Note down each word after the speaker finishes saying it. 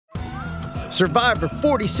Survivor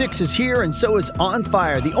 46 is here, and so is On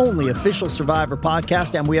Fire, the only official Survivor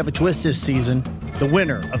podcast, and we have a twist this season. The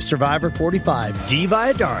winner of Survivor 45, Dee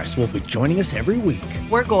Valladares, will be joining us every week.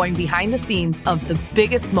 We're going behind the scenes of the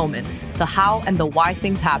biggest moments, the how and the why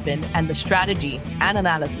things happen, and the strategy and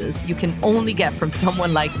analysis you can only get from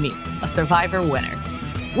someone like me, a Survivor winner.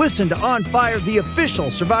 Listen to On Fire, the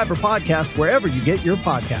official Survivor podcast, wherever you get your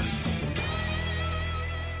podcast.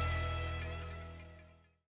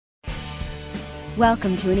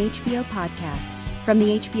 Welcome to an HBO podcast from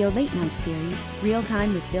the HBO Late Night series, Real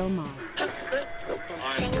Time with Bill Maher. The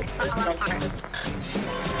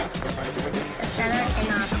center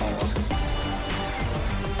cannot hold.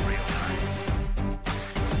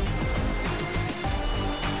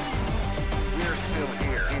 We're still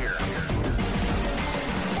here.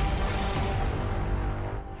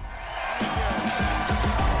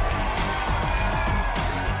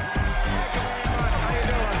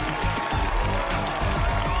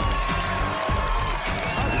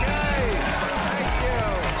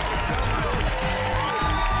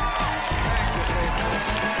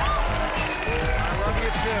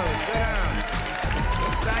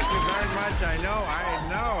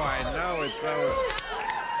 I know. It's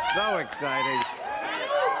so exciting.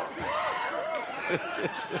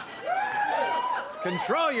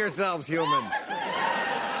 Control yourselves, humans.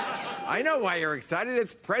 I know why you're excited.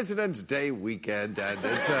 It's President's Day weekend, and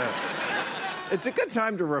it's a good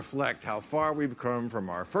time to reflect how far we've come from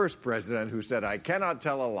our first president who said, "I cannot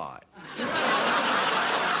tell a lie."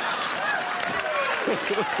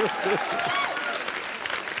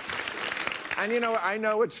 And, I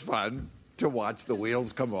know it's fun to watch the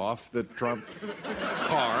wheels come off the Trump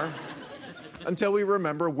car until we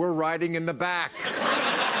remember we're riding in the back.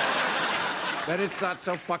 Then it's not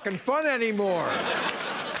so fucking fun anymore.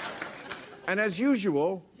 And as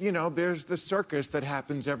usual, there's the circus that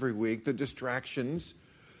happens every week, the distractions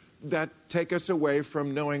that take us away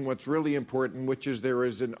from knowing what's really important, which is there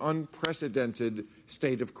is an unprecedented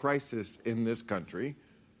state of crisis in this country.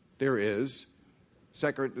 There is.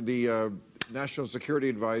 The National Security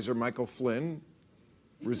Advisor, Michael Flynn,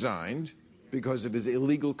 resigned because of his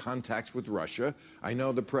illegal contacts with Russia. I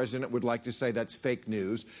know the president would like to say that's fake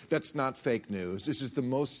news. That's not fake news. This is the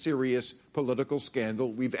most serious political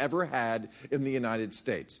scandal we've ever had in the United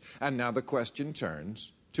States. And now the question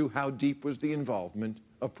turns to how deep was the involvement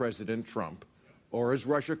of President Trump, or as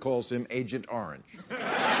Russia calls him, Agent Orange.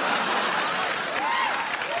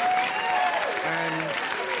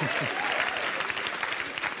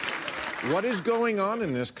 What is going on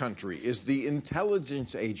in this country is the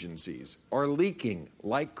intelligence agencies are leaking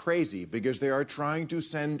like crazy because they are trying to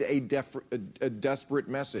send a desperate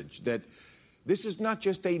message that this is not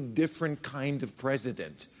just a different kind of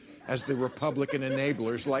president, as the Republican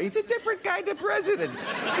enablers like. He's a different kind of president.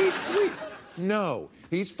 He's sweet. No,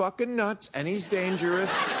 he's fucking nuts and he's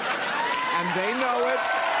dangerous, and they know it.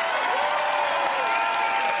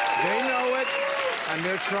 They know it, and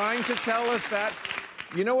they're trying to tell us that.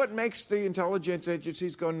 You know what makes the intelligence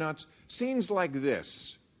agencies go nuts? Scenes like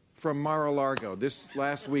this from Mar-a-Lago this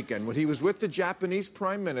last weekend when he was with the Japanese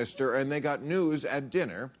prime minister and they got news at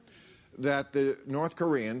dinner that the North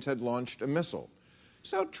Koreans had launched a missile.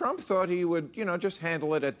 So Trump thought he would, just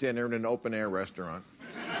handle it at dinner in an open-air restaurant.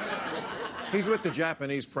 He's with the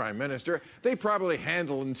Japanese prime minister. They probably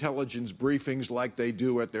handle intelligence briefings like they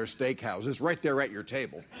do at their steakhouses, right there at your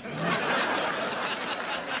table.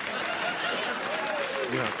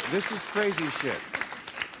 This is crazy shit.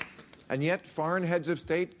 And yet, foreign heads of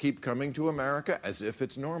state keep coming to America as if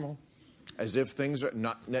it's normal. As if things are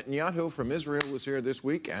not. Netanyahu from Israel was here this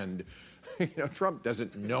week, and, Trump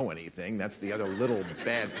doesn't know anything. That's the other little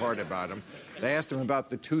bad part about him. They asked him about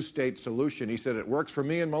the two-state solution. He said, it works for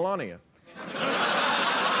me and Melania.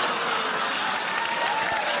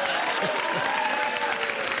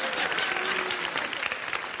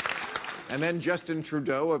 And then Justin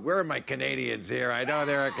Trudeau, where are my Canadians here? I know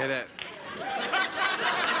they're a Canadian.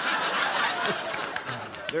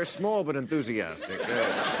 They're small but enthusiastic.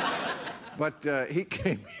 But he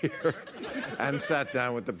came here and sat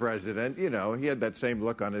down with the president. He had that same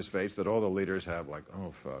look on his face that all the leaders have, like,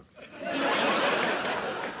 oh, fuck.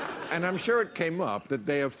 And I'm sure it came up that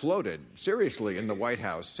they have floated, seriously, in the White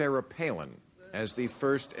House, Sarah Palin as the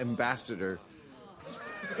first ambassador.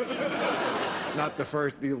 Not the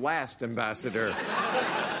first, the last ambassador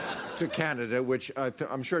to Canada, which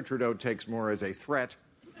I'm sure Trudeau takes more as a threat.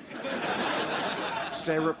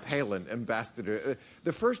 Sarah Palin, ambassador.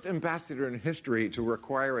 The first ambassador in history to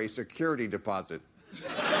require a security deposit.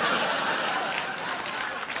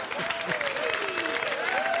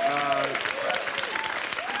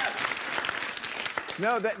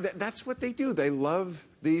 No, that's what they do. They love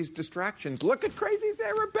these distractions. Look at crazy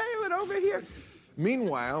Sarah Palin over here.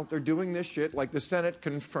 Meanwhile, they're doing this shit like the Senate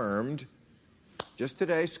confirmed just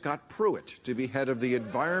today Scott Pruitt to be head of the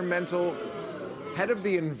Environmental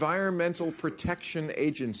Protection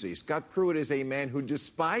Agency. Scott Pruitt is a man who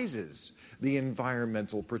despises the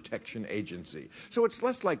Environmental Protection Agency. So it's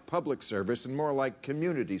less like public service and more like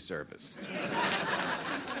community service.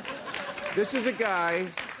 This is a guy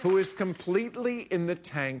who is completely in the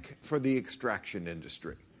tank for the extraction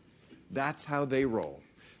industry. That's how they roll.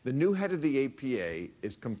 The new head of the APA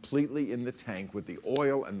is completely in the tank with the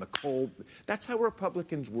oil and the coal. That's how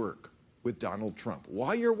Republicans work with Donald Trump.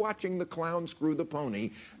 While you're watching the clown screw the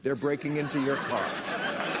pony, they're breaking into your car.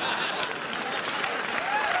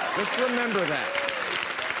 Just remember that.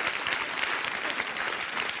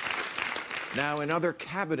 Now, in other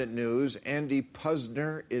cabinet news, Andy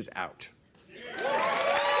Puzder is out.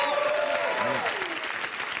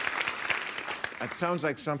 That sounds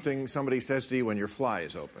like something somebody says to you when your fly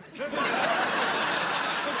is open.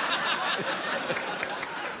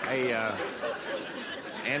 Hey,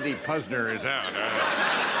 Andy Puzder is out.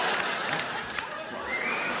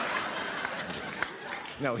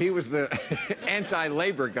 No, he was the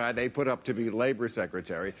anti-labor guy they put up to be labor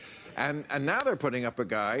secretary. And now they're putting up a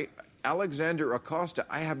guy, Alexander Acosta.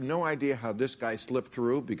 I have no idea how this guy slipped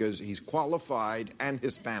through because he's qualified and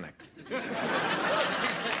Hispanic.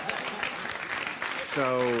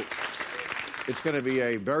 So it's going to be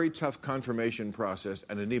a very tough confirmation process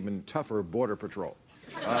and an even tougher border patrol.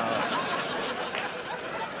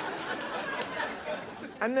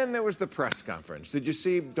 And then there was the press conference. Did you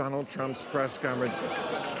see Donald Trump's press conference?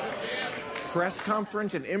 Press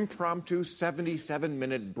conference, an impromptu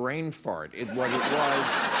 77-minute brain fart. What it was.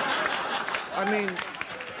 I mean,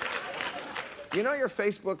 you know your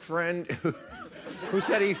Facebook friend who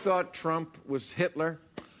said he thought Trump was Hitler?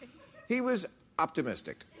 He was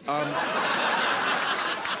optimistic.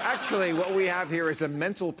 Actually, what we have here is a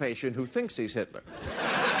mental patient who thinks he's Hitler.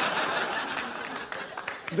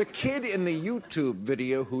 The kid in the YouTube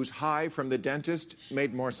video who's high from the dentist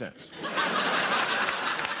made more sense.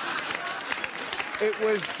 It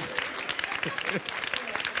was...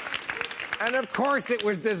 And of course it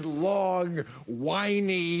was this long,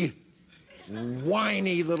 whiny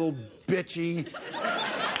little bitchy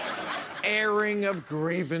airing of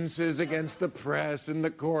grievances against the press and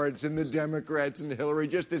the courts and the Democrats and Hillary,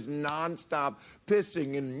 just this nonstop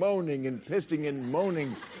pissing and moaning and pissing and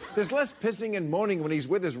moaning. There's less pissing and moaning when he's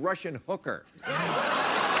with his Russian hooker.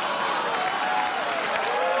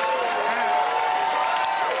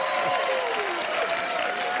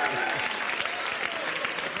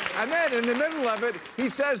 And then in the middle of it, he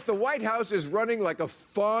says the White House is running like a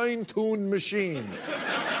fine-tuned machine.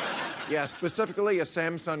 Yeah, specifically a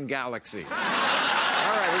Samsung Galaxy. All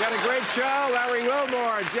right, we got a great show. Larry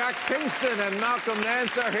Wilmore, Jack Kingston, and Malcolm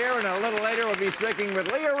Nance are here. And a little later, we'll be speaking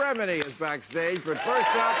with Leah Remini is backstage. But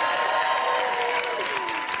first up,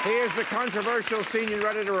 he is the controversial senior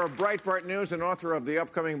editor of Breitbart News and author of the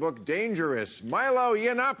upcoming book, Dangerous, Milo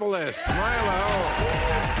Yiannopoulos. Milo.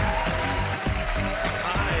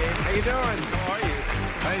 Hi. How you doing? How are you?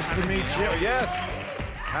 Nice to meet you. Yes.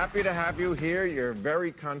 Happy to have you here. You're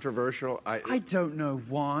very controversial. I don't know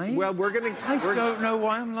why. Well, we're going to... I don't know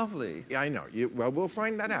why I'm lovely. Yeah, I know. Well, we'll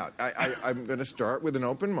find that out. I'm going to start with an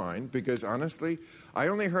open mind because, honestly, I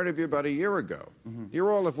only heard of you about a year ago. Mm-hmm. You're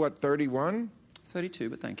all of, what, 31? 32,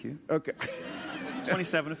 but thank you. Okay.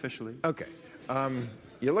 27 officially. Okay.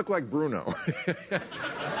 You look like Bruno.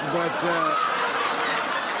 But...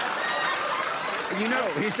 You know,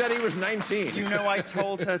 he said he was 19. You know, I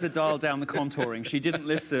told her to dial down the contouring. She didn't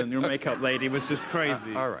listen. Your makeup lady was just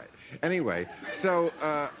crazy. All right. Anyway, so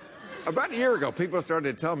about a year ago, people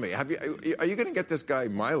started to tell me, are you going to get this guy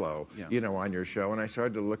Milo, on your show? And I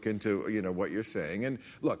started to look into, what you're saying. And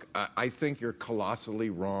look, I think you're colossally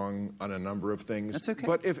wrong on a number of things. That's okay.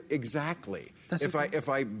 But if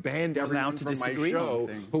I banned everyone from my show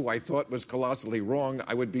who I thought was colossally wrong,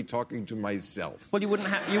 I would be talking to myself. Well, you wouldn't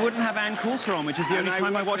have Ann Coulter on, which is the only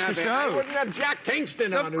time I watch the show. I wouldn't have Jack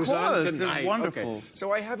Kingston on, who's on tonight. It's wonderful. Okay.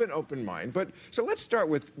 So I have an open mind. So let's start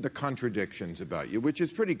with the contradictions about you, which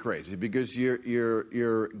is pretty crazy because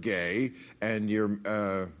you're gay and you're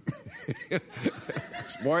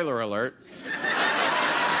spoiler alert.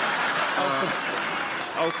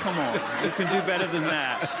 Oh, come on. You can do better than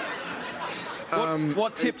that.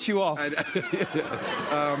 What tipped you off?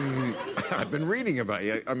 I've been reading about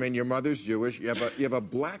you. I mean, your mother's Jewish. You have a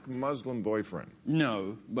black Muslim boyfriend.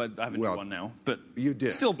 No, but I haven't one now. But you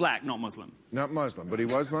did. Still black, not Muslim. Not Muslim, but he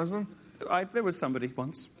was Muslim? There was somebody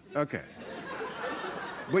once. Okay.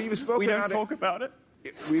 Well, you've spoken We don't out talk about it.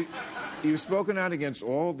 you've spoken out against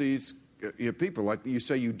all these people. Like you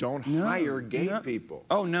say, you don't hire gay people.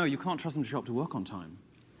 Oh, no, you can't trust them to show up to work on time.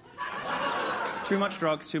 Too much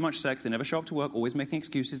drugs, too much sex, they never show up to work, always making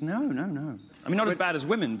excuses. No. I mean, not as bad as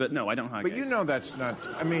women, but no, I don't hire gays. But you know that's not,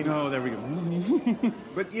 I mean... Oh, there we go.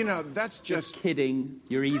 But, you know, that's just... Kidding.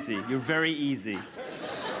 You're easy. You're very easy.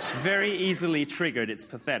 Very easily triggered. It's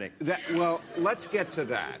pathetic. Well, let's get to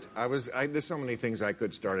that. There's so many things I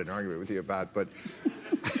could start an argument with you about, but...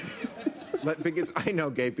 because I know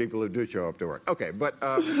gay people who do show up to work. Okay, but...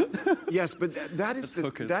 yes, but that is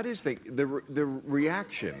the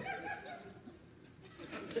reaction...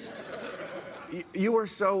 You are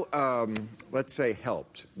so, let's say,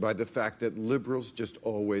 helped by the fact that liberals just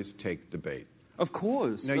always take the bait. Of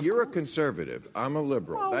course. Now, you're a conservative. I'm a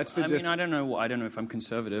liberal. Well, that's the difference. I don't know if I'm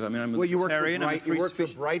conservative. I mean, I'm a you work for libertarian. you work for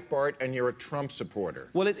Breitbart, and you're a Trump supporter.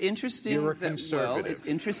 Well, it's interesting. You're a conservative. It's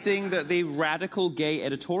interesting that the radical gay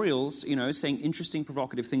editorials, saying interesting,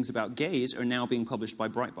 provocative things about gays, are now being published by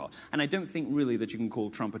Breitbart. And I don't think really that you can call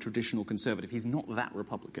Trump a traditional conservative. He's not that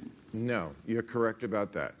Republican. No, you're correct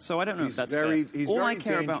about that. So I don't know if that's fair. He's very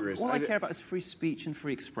dangerous. All I care about is free speech and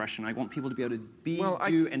free expression. I want people to be able to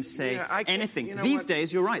do and say anything. These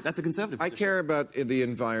days, you're right. That's a conservative position. I care about the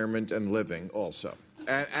environment and living also.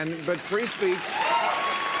 But free speech...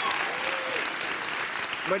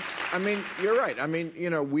 But, I mean, you're right. I mean,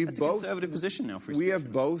 we've That's both... a conservative position now, free speech. We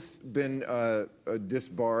have both been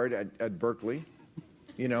disbarred at Berkeley.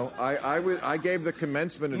 I gave the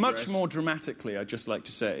commencement address. Much more dramatically, I'd just like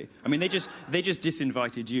to say. I mean, they just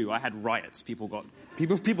disinvited you. I had riots. People got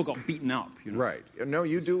beaten up. Right. No,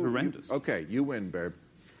 you do. Horrendous. Okay, you win, babe.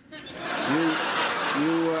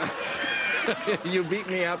 You beat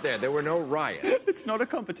me out there. There were no riots. It's not a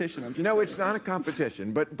competition. It's not a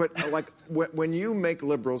competition. But like when you make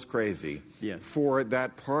liberals crazy for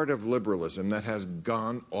that part of liberalism that has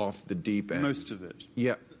gone off the deep end. Most of it.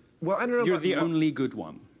 Yeah. Well, I don't know. You're the only good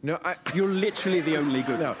one. No, you're literally the only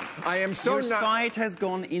good one. No, I am so Your side has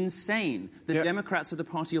gone insane. The Democrats are the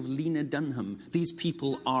party of Lena Dunham. These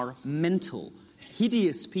people are mental,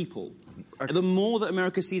 hideous people. The more that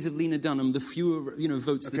America sees of Lena Dunham, the fewer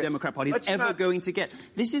votes the Democrat Party is ever going to get.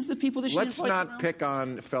 This is the people that she Let's invites not around. pick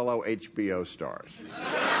on fellow HBO stars.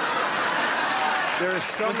 There are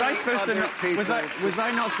so many other people. Was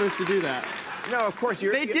I not supposed to do that? No, of course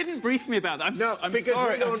you're. They didn't brief me about that. I'm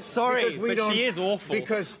sorry, but she is awful.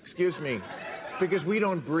 Excuse me. Because we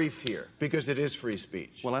don't brief here. Because it is free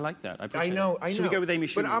speech. Well, I like that. I appreciate I know. it. Should we go with Amy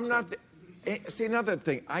Schumer? But I'm not. See, another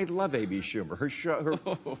thing. I love Amy Schumer. Her show.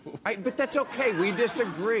 But that's okay. We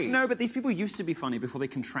disagree. No, but these people used to be funny before they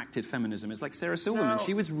contracted feminism. It's like Sarah Silverman.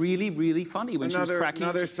 She was really, really funny when she was cracking.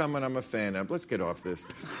 Another someone I'm a fan of. Let's get off this.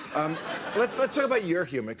 Let's talk about your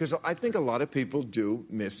humor, because I think a lot of people do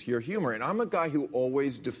miss your humor. And I'm a guy who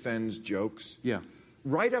always defends jokes. Yeah.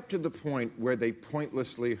 Right up to the point where they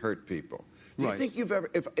pointlessly hurt people. Do you think you've ever...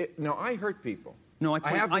 No, I hurt people. No, I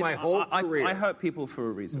have my whole career. I hurt people for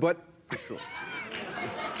a reason. But... For sure.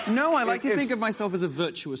 No, I like to think of myself as a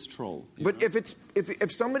virtuous troll. But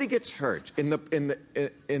if somebody gets hurt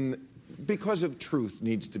because of truth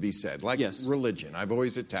needs to be said, like religion. I've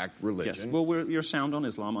always attacked religion. Yes. Well, you're sound on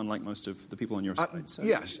Islam, unlike most of the people on your side. So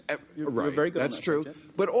yes, you're very good. That's true.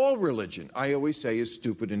 Subject. But all religion, I always say, is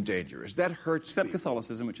stupid and dangerous. That hurts. Except people.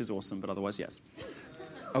 Catholicism, which is awesome, but otherwise, yes.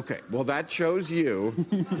 Okay. Well, that shows you.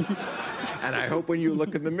 And I hope when you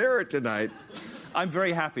look in the mirror tonight. I'm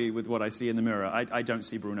very happy with what I see in the mirror. I don't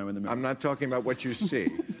see Bruno in the mirror. I'm not talking about what you see.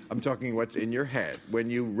 I'm talking what's in your head. When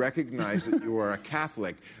you recognize that you are a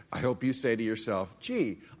Catholic, I hope you say to yourself,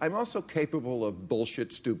 gee, I'm also capable of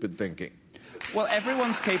bullshit, stupid thinking. Well,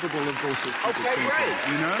 everyone's capable of bullshit, stupid thinking.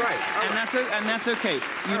 Right. Right. And that's okay.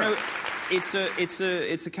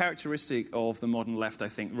 It's a characteristic of the modern left, I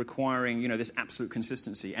think, requiring this absolute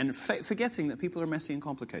consistency and forgetting that people are messy and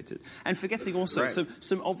complicated, and forgetting also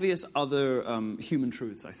some obvious other human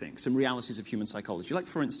truths. I think some realities of human psychology. Like,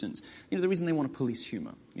 for instance, the reason they want to police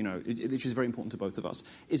humor, which is very important to both of us,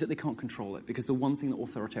 is that they can't control it, because the one thing that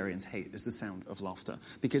authoritarians hate is the sound of laughter,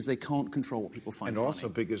 because they can't control what people find funny. And also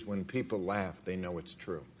because when people laugh, they know it's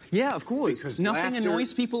true. Yeah, of course. Because nothing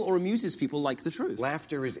annoys people or amuses people like the truth.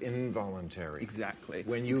 Laughter is involuntary. Exactly.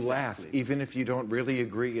 When you laugh, even if you don't really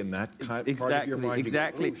agree in that part of your mind.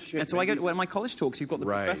 Exactly. You go, oh, shit, and so when my college talks, you've got the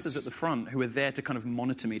professors at the front who are there to kind of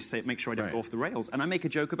monitor me to make sure I don't go off the rails. And I make a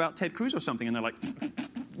joke about Ted Cruz or something, and they're like,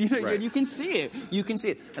 you can see it. You can see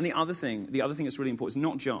it. And the other thing that's really important is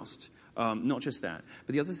not just Not just that.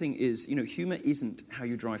 But the other thing is, humor isn't how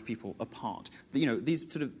you drive people apart.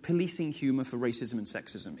 These sort of policing humor for racism and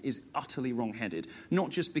sexism is utterly wrong-headed. Not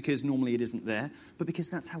just because normally it isn't there, but because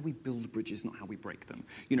that's how we build bridges, not how we break them.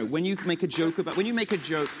 When you make a joke,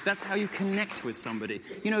 that's how you connect with somebody.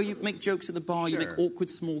 You make jokes at the bar, you make awkward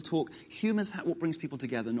small talk. Humor's what brings people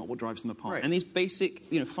together, not what drives them apart. Right. And these basic,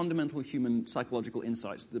 fundamental human psychological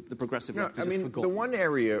insights, the progressive left is just forgotten. The one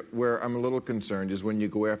area where I'm a little concerned is when you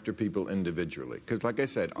go after people individually, because, like I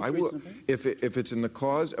said, I will. If it's in the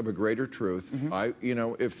cause of a greater truth,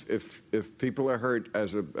 if people are hurt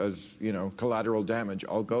as collateral damage,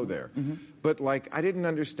 I'll go there. But I didn't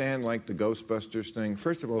understand the Ghostbusters thing.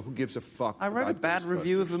 First of all, who gives a fuck? I wrote a bad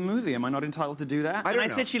review of a movie. Am I not entitled to do that? I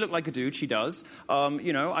said she looked like a dude. She does.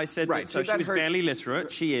 I said that she was barely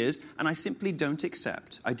literate. She is, and I simply don't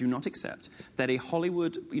accept. I do not accept that a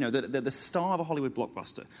Hollywood, the star of a Hollywood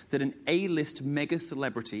blockbuster, that an A-list mega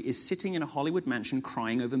celebrity is sitting in a Hollywood mansion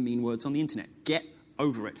crying over mean words on the internet. Get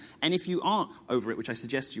over it. And if you are over it, which I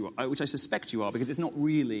suspect you are, because it's not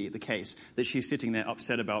really the case that she's sitting there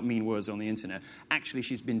upset about mean words on the internet. Actually,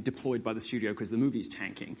 she's been deployed by the studio because the movie's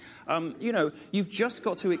tanking. You've just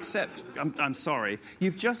got to accept. I'm sorry.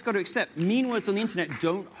 You've just got to accept mean words on the internet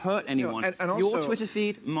don't hurt anyone. And also, your Twitter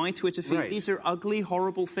feed, my Twitter feed. Right. These are ugly,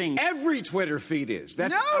 horrible things. Every Twitter feed is.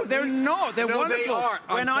 That's no, ugly. They're not. They're wonderful. They are.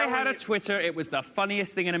 When I had a Twitter, it was the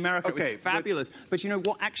funniest thing in America. Okay, it was fabulous. But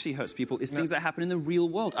what actually hurts people is things that happen in the real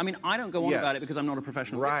world. I mean, I don't go on about it because I'm not a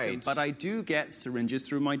professional victim, but I do get syringes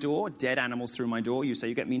through my door, dead animals through my door. You say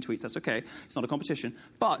you get mean tweets, that's okay. It's not a competition.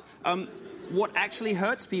 But what actually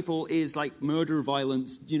hurts people is murder,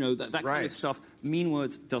 violence, that kind of stuff. Mean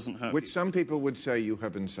words doesn't hurt Which people. some people would say you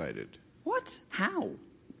have incited. What? How?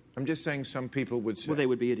 I'm just saying some people would say. Well, they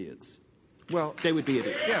would be idiots. Well, they would be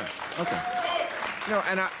idiots. Yeah. Okay. No,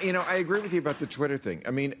 and I agree with you about the Twitter thing.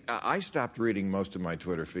 I mean, I stopped reading most of my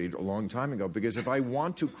Twitter feed a long time ago because if I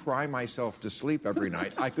want to cry myself to sleep every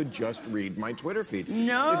night, I could just read my Twitter feed.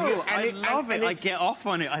 No, I love it. I get off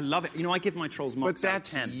on it. I love it. I give my trolls marks out of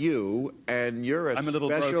 10. But that's you, and you're I'm a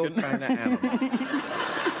little special broken. kind of animal.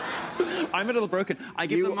 I'm a little broken. I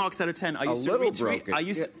give them marks out of 10. I used to retweet.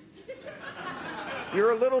 Broken.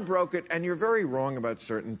 You're a little broken, and you're very wrong about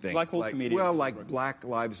certain things. Like all comedians. Like Black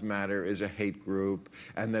Lives Matter is a hate group,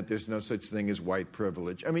 and that there's no such thing as white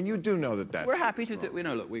privilege. I mean, you do know that that's We're happy to do...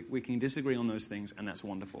 Look, we can disagree on those things, and that's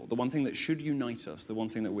wonderful. The one thing that should unite us, the one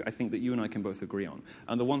thing that I think that you and I can both agree on,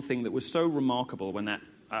 and the one thing that was so remarkable when that...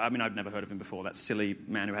 I've never heard of him before, that silly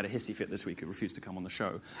man who had a hissy fit this week who refused to come on the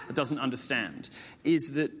show, that doesn't understand,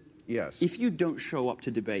 is that... Yes. If you don't show up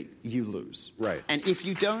to debate, you lose. Right. And if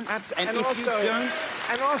you don't... And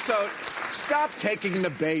also, stop taking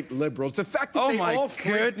the bait, liberals. The fact that they all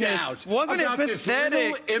freaked out Wasn't about it this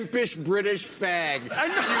pathetic? little impish British fag. I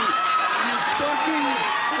know.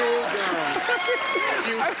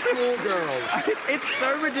 You schoolgirls. It's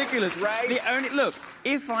so ridiculous. Right? Look,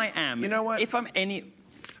 if I am... You know what? If I'm any...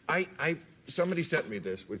 Somebody sent me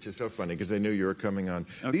this, which is so funny, because they knew you were coming on.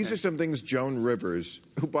 Okay. These are some things Joan Rivers,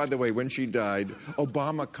 who, by the way, when she died,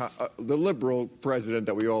 Obama, the liberal president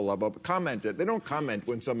that we all love, commented. They don't comment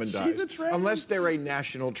when someone dies. She's a treasure. Unless they're a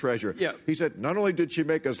national treasure. Yeah. He said, not only did she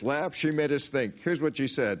make us laugh, she made us think. Here's what she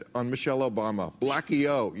said on Michelle Obama. Blackie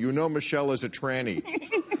O, you know Michelle is a tranny.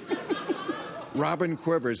 Robin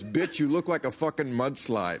Quivers, bitch, you look like a fucking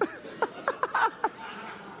mudslide.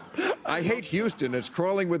 I hate Houston. It's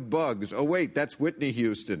crawling with bugs. Oh, wait, that's Whitney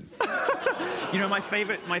Houston. My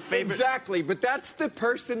favorite... Exactly, but that's the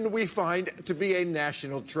person we find to be a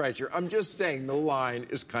national treasure. I'm just saying the line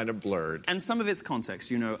is kind of blurred. And some of its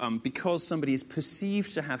context, because somebody is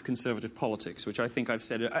perceived to have conservative politics, which I think I've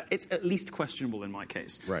said, it's at least questionable in my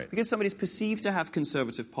case. Right. Because somebody's perceived to have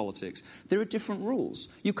conservative politics, there are different rules.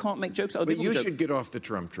 You can't make jokes. But you should get off the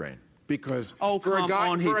Trump train. Because for a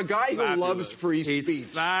guy who loves free speech, he's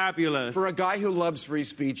fabulous. For a guy who loves free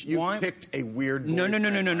speech, you've picked a weird boy. No.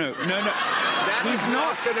 That he's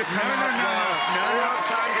not going to come out well. No, we don't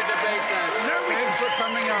have time to debate that. Thanks for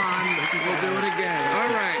coming on. We'll do it again.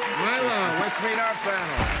 All right, Milo, let's meet our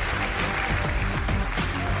panel.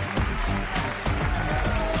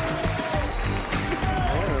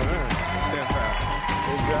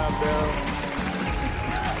 Good job, Bill.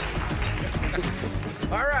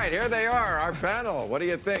 All right, here they are, our panel. What do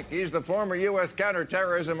you think? He's the former U.S.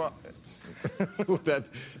 counterterrorism...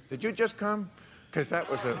 Did you just come? Because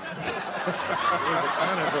that was a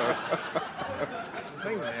kind of a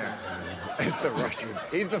thing there. It's the Russians.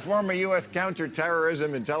 He's the former U.S.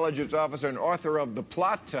 counterterrorism intelligence officer and author of The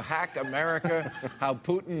Plot to Hack America, How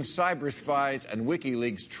Putin, Cyber Spies, and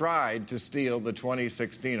WikiLeaks Tried to Steal the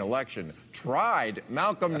 2016 Election. Tried?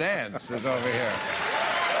 Malcolm Nance is over here.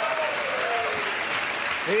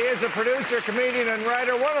 He is a producer, comedian, and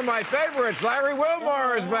writer. One of my favorites, Larry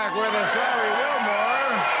Wilmore, is back with us. Larry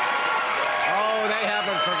Wilmore. Oh, they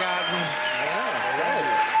haven't forgotten.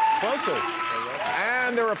 Closer.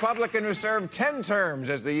 And the Republican who served 10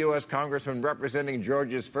 terms as the U.S. Congressman representing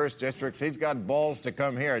Georgia's 1st Districts. He's got balls to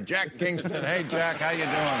come here. Jack Kingston. Hey, Jack, how you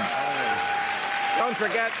doing? Don't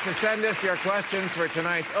forget to send us your questions for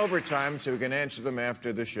tonight's Overtime so we can answer them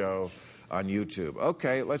after the show on YouTube.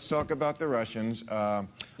 Okay, let's talk about the Russians.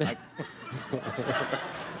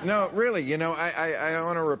 No, really, you know, I don't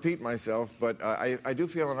want to repeat myself, but I do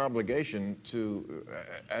feel an obligation to,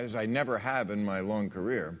 as I never have in my long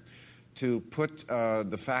career, to put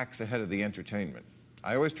the facts ahead of the entertainment.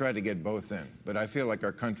 I always try to get both in, but I feel like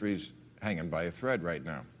our country's hanging by a thread right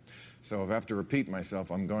now. So if I have to repeat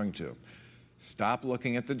myself, I'm going to. Stop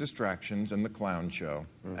looking at the distractions and the clown show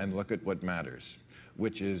and look at what matters,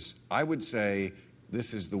 which is, I would say,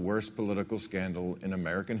 this is the worst political scandal in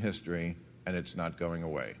American history, and it's not going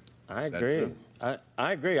away. I agree. I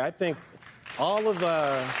agree. I think all of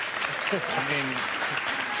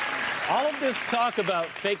all of this talk about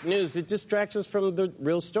fake news, it distracts us from the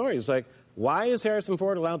real stories. Like, why is Harrison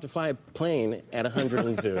Ford allowed to fly a plane at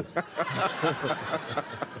 102?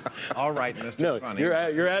 All right, Mr. No, Funny.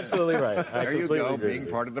 you're absolutely right. There you go, being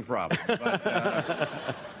part of the problem.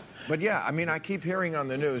 But yeah, I mean, I keep hearing on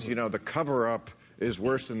the news, you know, the cover-up is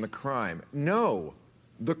worse than the crime. No,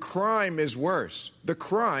 the crime is worse. The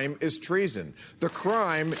crime is treason. The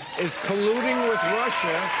crime is colluding with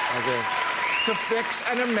Russia to fix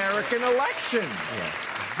an American election. Yeah.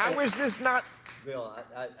 How is this not... Bill,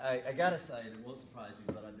 I got to say, and it won't surprise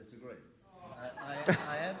you, but I disagree.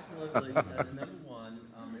 I absolutely, number one,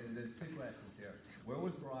 there's two questions here. Where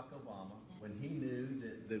was Barack Obama when he knew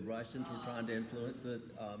that the Russians were trying to influence the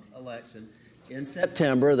election? In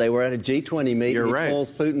September, they were at a G20 meeting. You're right. He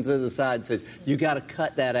pulls Putin to the side and says, you got to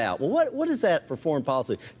cut that out. Well, what is that for foreign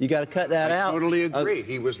policy? You got to cut that out. I totally agree.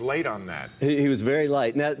 He was late on that. He was very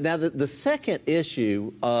late. Now the second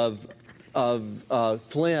issue of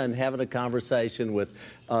Flynn having a conversation with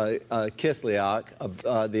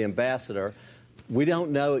Kislyak, the ambassador, we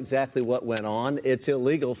don't know exactly what went on. It's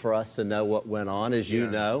illegal for us to know what went on, as you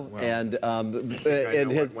know. Well, and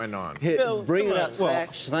what went on. Bringing up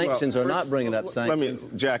sanctions or not bringing up sanctions.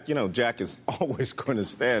 Jack, you know, Jack is always going to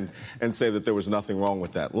stand and say that there was nothing wrong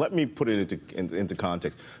with that. Let me put it into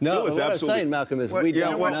context. No, what I'm saying, Malcolm, is we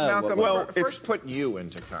don't know. Malcolm, first put you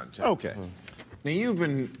into context. Okay. Now, you've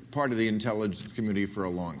been part of the intelligence community for a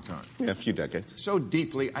long time. Yeah, a few decades. So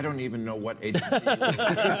deeply, I don't even know what agency you were with.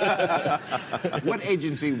 What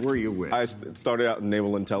agency were you with? I started out in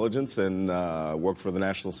naval intelligence and worked for the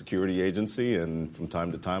National Security Agency, and from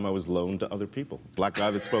time to time I was loaned to other people. Black guy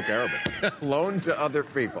that spoke Arabic. Loaned to other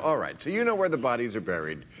people. All right, so you know where the bodies are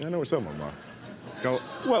buried. I know where some of them are. Go.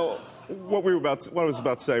 Well, what I was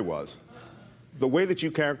about to say was, the way that you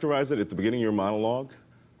characterized it at the beginning of your monologue,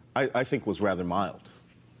 I think was rather mild.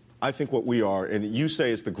 I think what we are, and you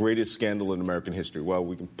say it's the greatest scandal in American history. Well,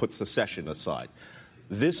 we can put secession aside.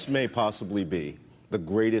 This may possibly be the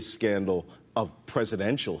greatest scandal of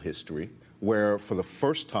presidential history, where for the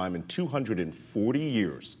first time in 240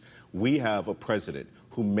 years, we have a president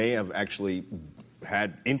who may have actually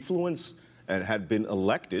had influence and had been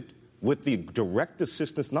elected with the direct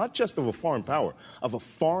assistance, not just of a foreign power, of a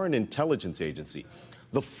foreign intelligence agency.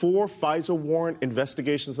 The 4 FISA warrant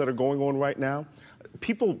investigations that are going on right now,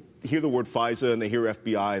 people hear the word FISA and they hear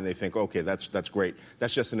FBI and they think, okay, that's great.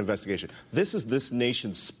 That's just an investigation. This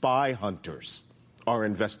nation's spy hunters are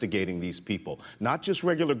investigating these people, not just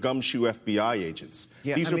regular gumshoe FBI agents.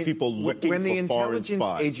 Yeah, these are people looking for foreign spies. When the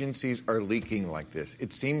intelligence agencies are leaking like this,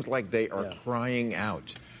 it seems like they are crying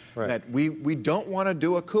out that we don't want to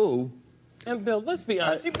do a coup. And, Bill, let's be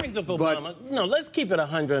honest. He brings up Obama. No, let's keep it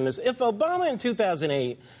 100 on this. If Obama in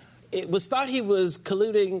 2008, it was thought he was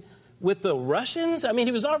colluding with the Russians, I mean,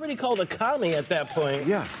 he was already called a commie at that point.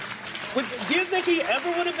 Yeah. Do you think he ever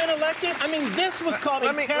would have been elected? I mean, this was called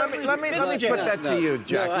a terrorist. Let me put that to you,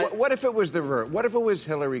 Jack. What if it was what if it was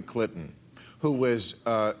Hillary Clinton, who was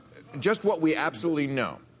just what we absolutely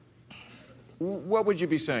know? What would you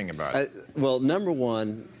be saying about it? Well, number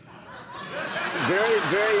one, very,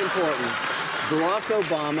 very important. Barack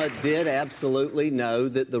Obama did absolutely know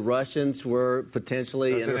that the Russians were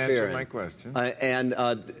potentially interfering. Doesn't answer my question.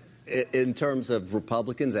 in terms of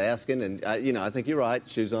Republicans asking, and I think you're right,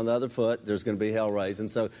 shoes on the other foot, there's going to be hell raising.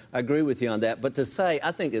 So I agree with you on that. But to say,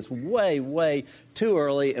 I think it's way, way too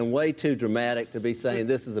early and way too dramatic to be saying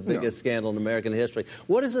this is the biggest scandal in American history.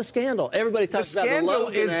 What is a scandal? Everybody talks about the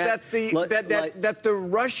Logan is Act. that the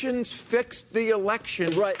Russians fixed the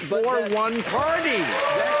election for one party.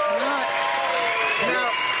 That's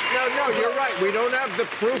not. No, you're right. We don't have the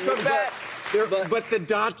proof of that. But the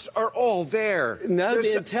dots are all there. No,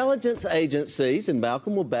 the intelligence agencies, and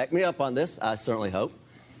Malcolm will back me up on this, I certainly hope.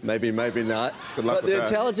 Maybe not. Good luck but with the that.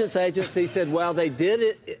 intelligence agency said while they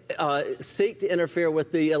did seek to interfere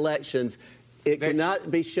with the elections, it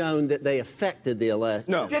cannot be shown that they affected the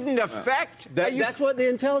election. No. It didn't affect? That's what the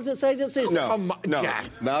intelligence agency said. No. Jack.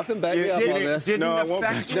 Malcolm, back me up on this. Didn't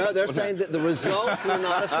affect? No, they're saying that the results were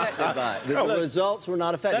not affected by it. The results were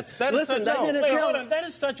not affected. Listen, hold on. That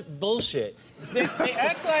is such bullshit. They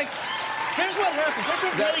act like... Here's what happens. Here's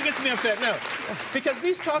what really gets me upset. No, because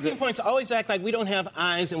these talking points always act like we don't have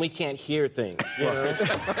eyes and we can't hear things. You know?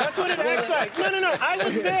 That's what it acts like. No. I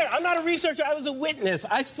was there. I'm not a researcher. I was a witness.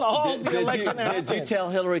 I saw the election happen. Did you tell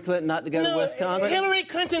Hillary Clinton not to go to Wisconsin? Hillary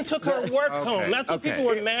Clinton took her work home. That's what people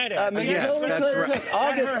were mad at. Yes, Hillary Clinton took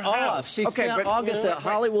August off. She spent August at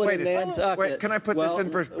Hollywood and Nantucket. Wait, can I put this in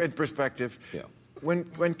perspective? Yeah.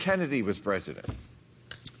 When Kennedy was president,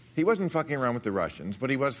 he wasn't fucking around with the Russians, but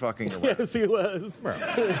he was fucking around. Yes, he was.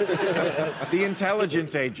 The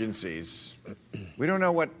intelligence agencies, we don't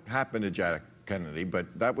know what happened to Jack Kennedy,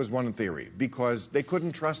 but that was one theory, because they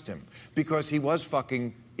couldn't trust him, because he was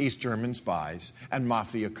fucking East German spies and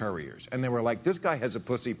mafia couriers. And they were like, this guy has a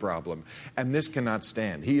pussy problem, and this cannot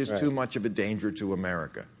stand. He is too much of a danger to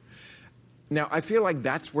America. Now, I feel like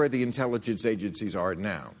that's where the intelligence agencies are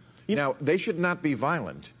now. Now, they should not be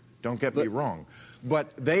violent, don't get me wrong.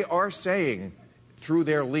 But they are saying, through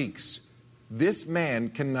their leaks, this man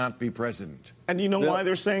cannot be president. And you know why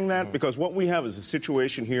they're saying that? Because what we have is a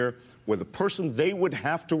situation here where the person they would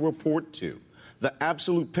have to report to, the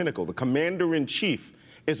absolute pinnacle, the commander-in-chief,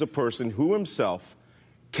 is a person who himself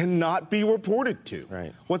cannot be reported to.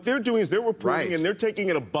 Right. What they're doing is they're reporting and they're taking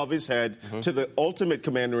it above his head to the ultimate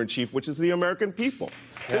commander-in-chief, which is the American people.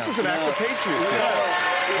 Yeah. This is an act of patriotism.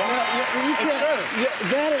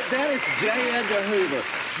 That is J. Edgar Hoover.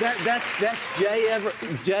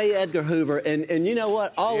 That's J. Edgar Hoover, and you know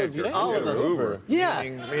what? All of us. Hoover. Yeah.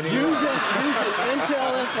 Using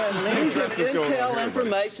intel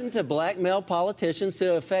information to blackmail politicians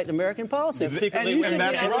to affect American policy. And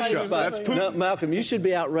that's Russia. That's Putin. No, Malcolm, you should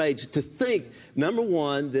be outraged to think, number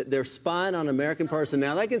one, that they're spying on an American person.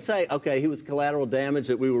 Now, they can say, okay, he was collateral damage,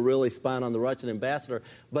 that we were really spying on the Russian ambassador,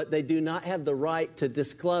 but they do not have the right to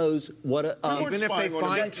disclose what even if they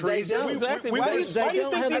find treason. Exactly. Why do you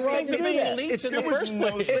think these things are being leaked in the first place?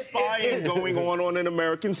 There was no spying going on an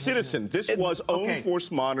American citizen. This was own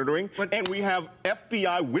force monitoring, and we have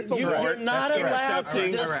FBI with a warrant. You're not allowed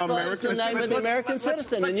to disclose the name of the American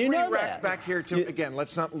citizen, and you know that. Back here to again.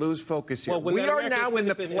 Let's not lose focus here. Well, we are now in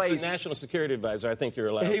the place. The national security advisor, I think you're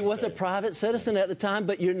allowed. He was a private citizen at the time,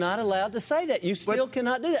 but you're not allowed to say that. You still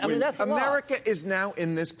cannot do that. I mean, that's America is now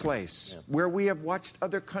in this place where we have watched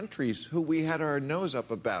other countries who we had our nose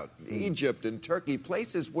up about, Egypt and Turkey,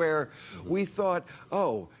 places where we thought,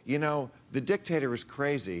 oh, you know, the dictator is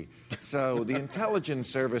crazy, so the intelligence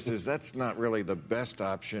services, that's not really the best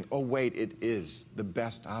option. Oh, wait, it is the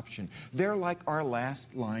best option. They're like our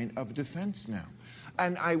last line of defense now.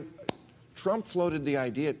 And Trump floated the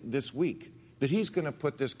idea this week that he's going to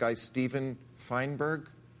put this guy, Steven Feinberg,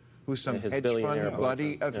 who's some hedge fund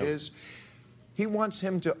buddy of his, he wants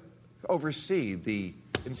him to oversee the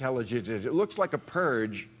intelligence. It looks like a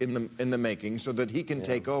purge in the making so that he can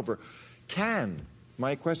take over.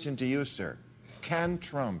 My question to you, sir, can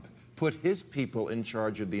Trump put his people in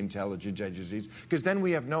charge of the intelligence agencies? Because then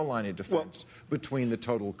we have no line of defense between the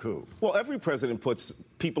total coup. Well, every president puts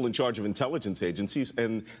people in charge of intelligence agencies,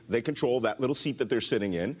 and they control that little seat that they're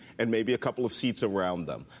sitting in and maybe a couple of seats around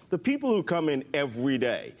them. The people who come in every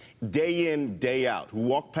day in, day out, who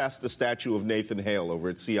walk past the statue of Nathan Hale over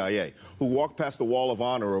at CIA, who walk past the Wall of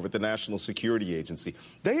Honor over at the National Security Agency,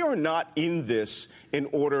 they are not in this in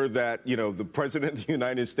order that, you know, the President of the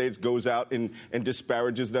United States goes out and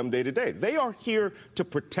disparages them day to day. They are here to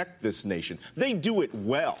protect this nation. They do it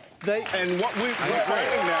well. And what we're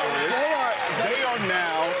finding now is they are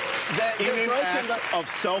now in an act of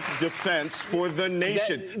self-defense for the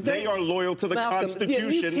nation. They are loyal to the Malcolm,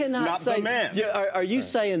 Constitution, not the man. Are you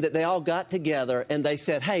saying that they all got together and they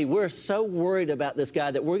said, hey, we're so worried about this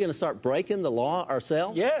guy that we're going to start breaking the law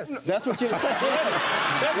ourselves? Yes. That's what you're saying?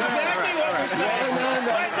 That's exactly what we're saying.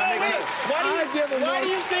 Why do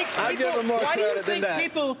you think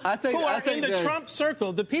people who are in the Trump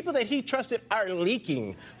circle, the people that he trusted, are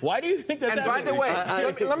leaking? Why do you think that's happening? And by the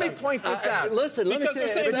way, let me point this out. Listen, because they're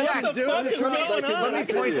saying, what the fuck is going on? Let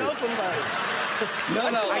me point tell somebody.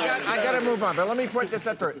 I got to move on, but let me point this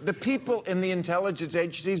out first. The people in the intelligence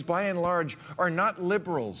agencies, by and large, are not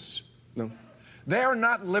liberals. No. They are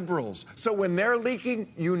not liberals. So when they're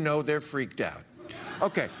leaking, you know they're freaked out.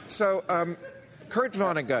 Okay, so Kurt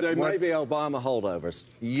Vonnegut. There may be Obama holdovers.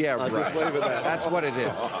 Yeah, I'll right. just leave it at that. That's what it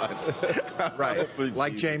is. Right.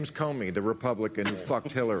 Like James Comey, the Republican who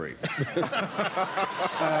fucked Hillary. I'm not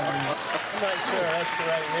sure that's the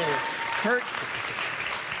right name.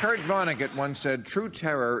 Kurt Vonnegut once said, true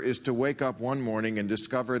terror is to wake up one morning and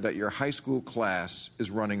discover that your high school class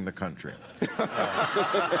is running the country.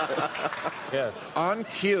 Yes. On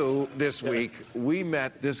Q this week, we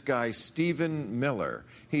met this guy, Stephen Miller.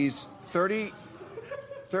 He's 30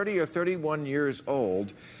 or 31 years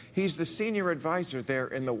old. He's the senior advisor there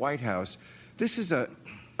in the White House. This is a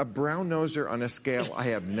brown-noser on a scale I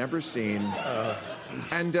have never seen.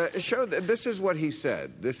 And this is what he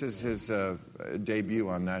said. This is his debut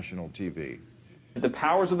on national TV. The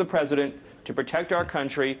powers of the president to protect our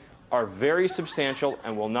country are very substantial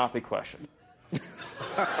and will not be questioned.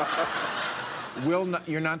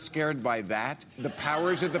 You're not scared by that? The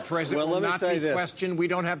powers of the president will not be questioned? We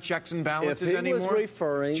don't have checks and balances anymore? If he was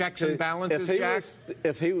referring checks and balances, Jack?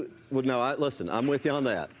 Listen, I'm with you on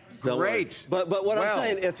that. Great. But what I'm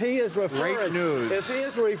saying, if he is referring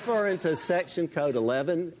to Section Code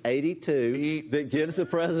 1182 that gives the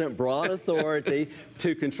president broad authority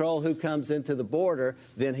to control who comes into the border,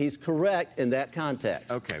 then he's correct in that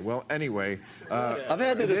context. Okay. Well, anyway, I've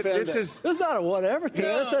had to defend this is not a whatever thing.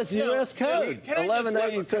 That's U.S. Code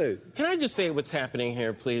 1182. Can I just say what's happening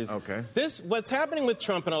here, please? Okay. What's happening with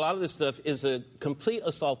Trump and a lot of this stuff is a complete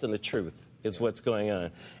assault on the truth. Is what's going on.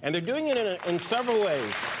 And they're doing it in several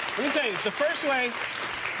ways. Let me tell you, the first way,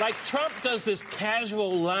 like Trump does this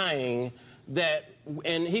casual lying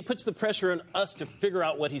and he puts the pressure on us to figure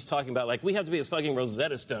out what he's talking about. Like, we have to be his fucking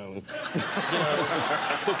Rosetta Stone,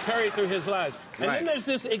 to carry through his lies. And then there's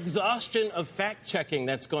this exhaustion of fact-checking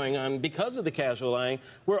that's going on because of the casual lying,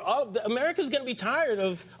 where America's going to be tired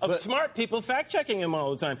of smart people fact-checking him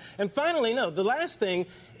all the time. And finally, the last thing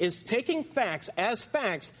is taking facts as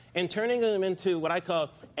facts and turning them into what I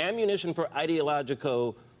call ammunition for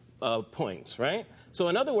ideological points, right? So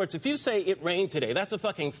in other words, if you say it rained today, that's a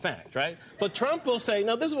fucking fact, right? But Trump will say,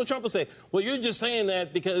 no, this is what Trump will say. Well, you're just saying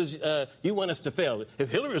that because you want us to fail. If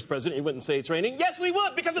Hillary was president, you wouldn't say it's raining. Yes, we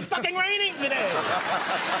would, because it's fucking raining today.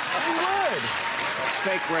 We would. It's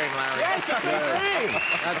fake rain, Larry. Yes, it's fake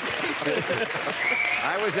rain.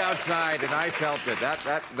 I was outside and I felt it.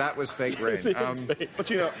 That was fake rain. But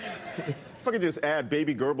if I could just add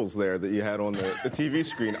Baby Goebbels there that you had on the TV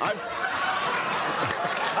screen.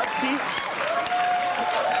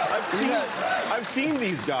 I've seen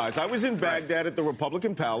these guys. I was in Baghdad at the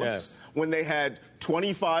Republican Palace when they had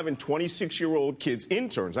 25 and 26-year-old kids,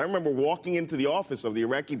 interns. I remember walking into the office of the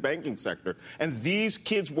Iraqi banking sector, and these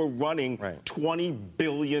kids were running $20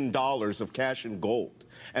 billion of cash and gold.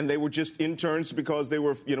 And they were just interns because they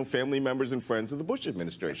were, family members and friends of the Bush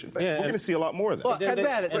administration. We're going to see a lot more of that. Well, and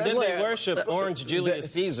then they worship Orange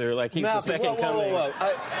Julius Caesar like he's the second coming.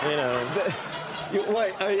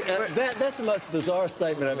 That's the most bizarre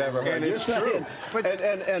statement I've ever heard. And it's true.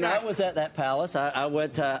 And I was at that palace. I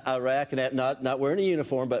went to Iraq, and not wearing a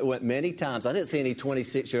uniform, but went many times. I didn't see any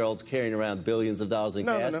 26-year-olds carrying around billions of dollars in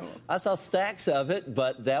cash. No. I saw stacks of it,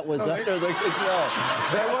 but that was under the control.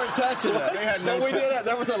 They weren't touching it. They had we did that.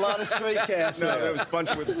 There was a lot of street cash there. There was a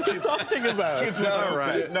bunch with kids. What are you talking about? Kids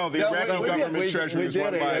with No, the Iraqi government treasury was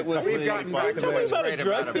run by We've gotten back to what's about a great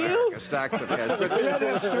drug about deal? America. Stacks of cash. We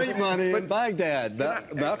had street money in Baghdad.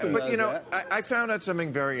 I found out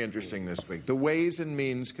something very interesting this week. The Ways and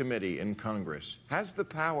Means Committee in Congress has the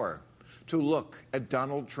power to look at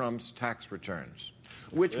Donald Trump's tax returns,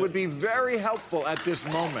 which would be very helpful at this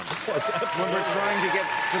moment when we're trying to get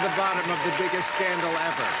to the bottom of the biggest scandal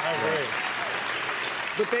ever. I agree.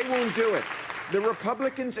 But they won't do it. The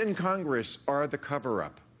Republicans in Congress are the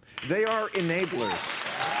cover-up. They are enablers.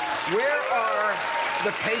 Where are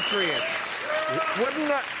the patriots?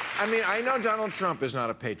 I mean, I know Donald Trump is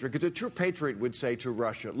not a patriot, because a true patriot would say to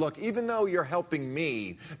Russia, look, even though you're helping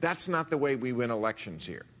me, that's not the way we win elections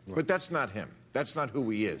here. Right. But that's not him. That's not who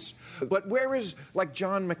he is. But where is, like,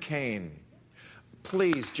 John McCain?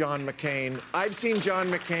 Please, John McCain. I've seen John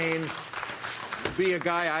McCain be a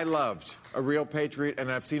guy I loved, a real patriot,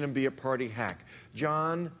 and I've seen him be a party hack.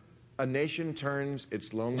 John, a nation turns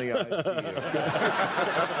its lonely eyes to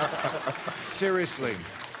you. Seriously,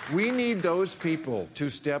 we need those people to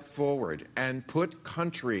step forward and put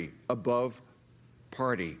country above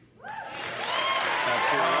party. Absolutely.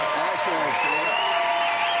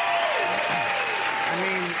 I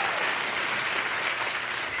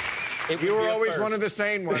mean, you were always one of the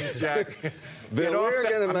sane ones, Jack. Bill, we're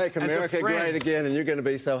going to make America great again, and you're going to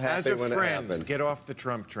be so happy when it happens. Get off the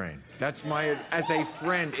Trump train. That's my, as a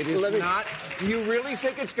friend, it is not. Do you really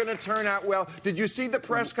think it's going to turn out well? Did you see the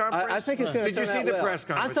press conference? I think it's going to turn out well. Did you see the press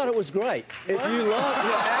conference? I thought it was great. If you love,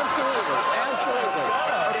 absolutely.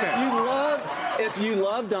 Okay. If you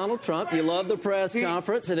love Donald Trump, you love the press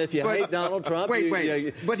conference, and if you hate Donald Trump, but he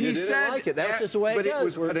didn't said, like it. That's just the way it goes. But it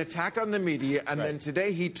was an attack on the media, and then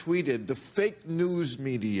today he tweeted the fake news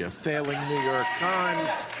media failing New York Times,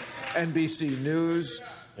 NBC News.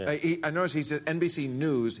 Yeah. I noticed he said NBC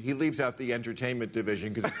News. He leaves out the entertainment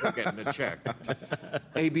division because he's getting a check.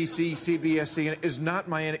 ABC, CBS, CNN is not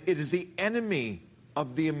my enemy. It is the enemy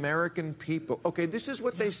of the American people. Okay, this is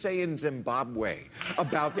what they say in Zimbabwe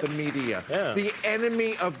about the media. Yeah. The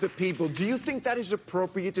enemy of the people. Do you think that is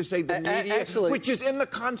appropriate to say the media, actually, which is in the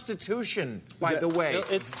Constitution, by the way?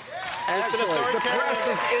 It's the press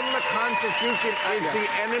is in the Constitution, is the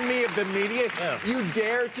enemy of the media. Yeah. You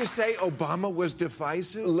dare to say Obama was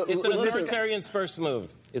divisive? It's an authoritarian's first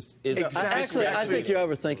move. Exactly. I think you're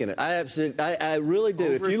overthinking it. I really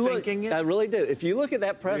do. Overthinking it? I really do. If you look at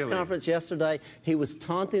that press conference yesterday, he was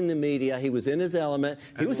taunting the media. He was in his element.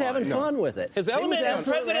 He was having fun with it. His element as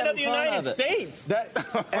President of the United States.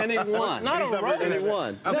 And he won. Not a rose. And he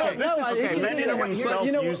won. Okay. Lenin himself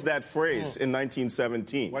used that phrase in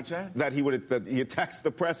 1917. What's that? That he attacks the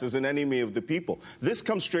press as an enemy of the people. This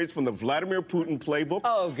comes straight from the Vladimir Putin playbook.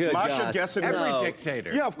 Oh, good Masha Gessen. Every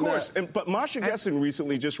dictator. Yeah, of course. But Masha Gessen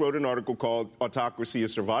recently just wrote an article called Autocracy, a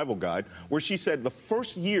Survival Guide, where she said the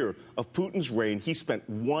first year of Putin's reign, he spent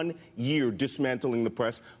 1 year dismantling the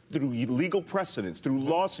press through legal precedents, through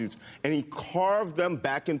lawsuits, and he carved them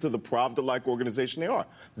back into the Pravda-like organization they are.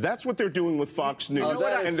 That's what they're doing with Fox News,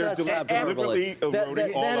 and they're deliberately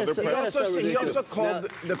eroding all other press. He also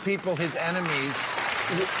called the people his enemies.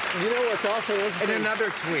 You know what's also interesting? In another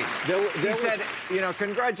tweet, he said,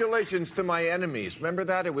 congratulations to my enemies. Remember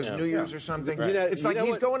that? It was New Year's or something. Right. It's like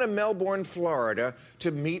he's going to Melbourne, Florida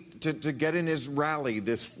to meet, to get in his rally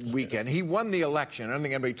this weekend. He won the election. I don't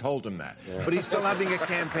think anybody told him that. Yeah. But he's still having a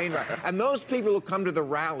campaign rally. And those people who come to the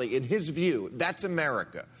rally, in his view, that's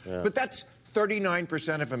America. Yeah. But that's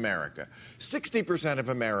 39% of America. 60% of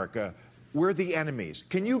America, we're the enemies.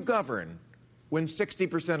 Can you govern when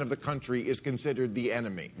 60% of the country is considered the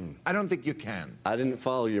enemy? I don't think you can. I didn't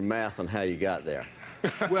follow your math on how you got there.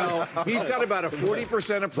 Well, he's got about a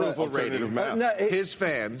 40% approval rating, his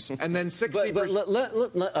fans, and then 60%.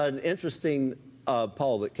 But an interesting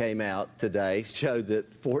poll that came out today showed that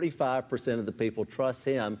 45% of the people trust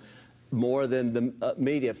him more than the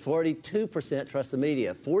media. 42% trust the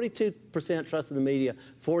media. 42% trust the media.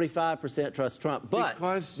 45% trust Trump. But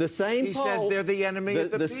because the same he poll says they're the enemy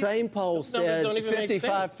of the people. The same poll said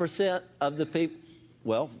 55% of the people.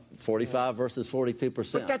 Well, 45 versus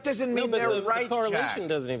 42%. But that doesn't mean they're right, the correlation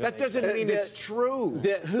doesn't even that doesn't mean it's true.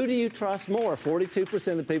 Who do you trust more?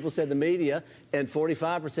 42% of the people said the media, and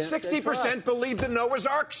 45% 60% believe the Noah's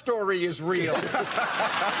Ark story is real.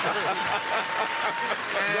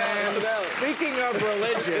 And speaking of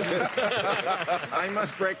religion, I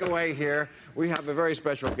must break away here. We have a very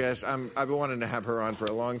special guest. I've been wanting to have her on for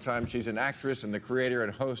a long time. She's an actress and the creator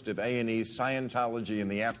and host of A&E's Scientology in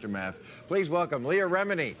the Aftermath. Please welcome Leah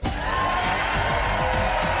Remini. Okay.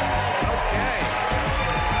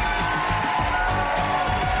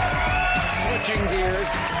 Switching gears.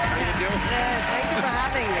 How you doing? Thank you for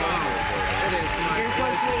having me. It is my You're so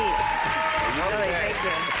sweet. Really, thank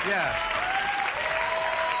you. Yeah.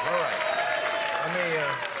 All right.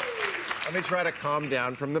 Let me try to calm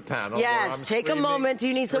down from the panel. Yes, take a moment. Do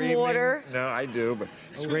you need some water? No, I do, but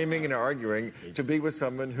screaming and arguing to be with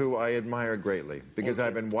someone who I admire greatly, because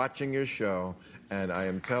I've been watching your show, and I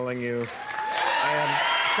am telling you, I am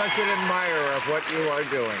such an admirer of what you are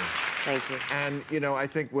doing. Thank you. And, I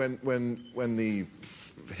think when the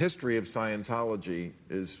history of Scientology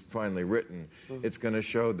is finally written, it's going to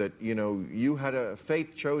show that, you had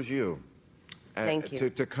fate chose you Thank you.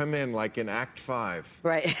 To come in like in Act 5.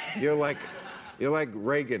 Right. You're like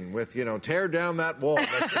Reagan with, tear down that wall,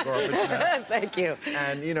 Mr. Gorbachev. Thank you.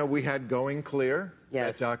 And, we had Going Clear,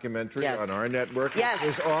 that documentary on our network. Yes. It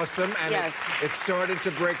was awesome. And it started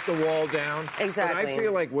to break the wall down. Exactly. But I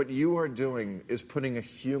feel like what you are doing is putting a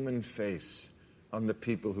human face on the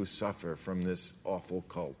people who suffer from this awful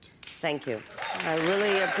cult. Thank you. I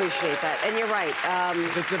really appreciate that. And you're right.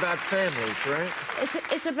 It's about families, right?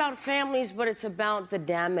 It's about families, but it's about the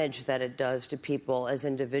damage that it does to people as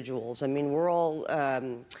individuals. I mean, we're all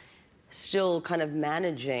still kind of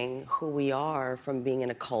managing who we are from being in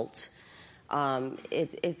a cult.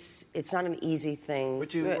 It's not an easy thing.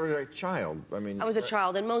 But you were a child. I was a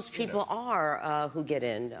child, and most people are who get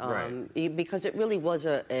in, because it really was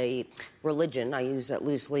a religion, I use that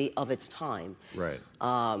loosely, of its time. Right.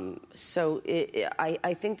 So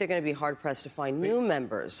I think they're going to be hard-pressed to find new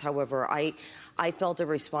members. However, I felt a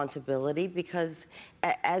responsibility because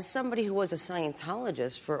as somebody who was a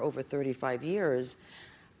Scientologist for over 35 years,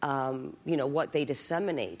 what they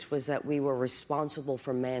disseminate was that we were responsible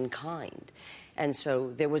for mankind. And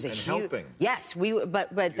so there was a huge... helping. Yes, but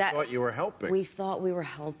you thought you were helping. We thought we were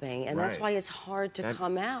helping, and that's why it's hard to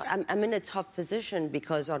come out. I'm in a tough position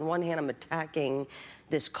because on one hand I'm attacking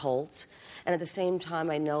this cult, and at the same time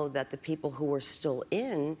I know that the people who are still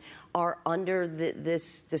in are under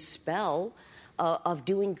this spell of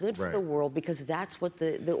doing good for the world, because that's what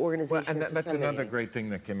the organization is. That's another great thing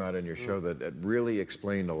that came out in your show that really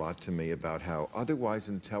explained a lot to me about how otherwise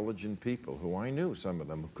intelligent people, who I knew some of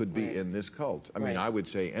them, could be in this cult. I mean, I would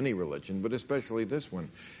say any religion, but especially this one.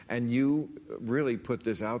 And you really put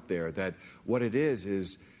this out there, that what it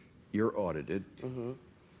is you're audited. Mm-hmm.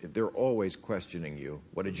 They're always questioning you.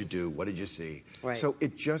 What did you do? What did you see? Right. So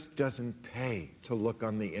it just doesn't pay to look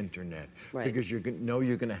on the internet because you're going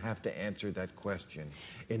to have to answer that question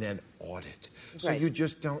in an audit. So you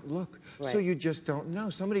just don't look. So you just don't know.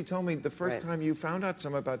 Somebody told me the first time you found out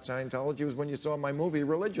something about Scientology was when you saw my movie,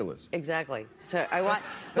 Religulous. Exactly. So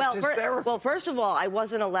that's hysterical. First of all, I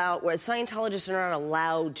wasn't allowed. Scientologists are not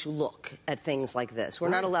allowed to look at things like this. We're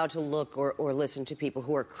not allowed to look or listen to people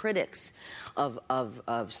who are critics of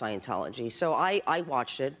Scientology. So I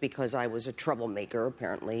watched it because I was a troublemaker,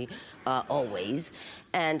 apparently, always.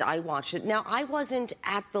 And I watched it. Now, I wasn't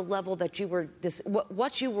at the level that you were,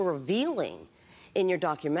 what you were revealing in your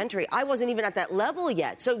documentary. I wasn't even at that level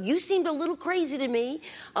yet. So you seemed a little crazy to me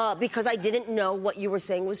because I didn't know what you were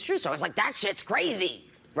saying was true. So I was like, that shit's crazy.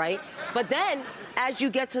 Right? But then, as you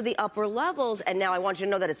get to the upper levels, and now I want you to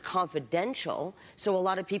know that it's confidential, so a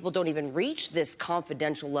lot of people don't even reach this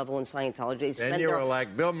confidential level in Scientology. Then you were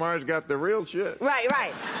like, Bill Maher's got the real shit.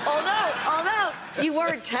 Right. Although you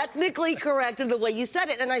weren't technically correct in the way you said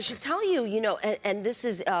it, and I should tell you, and this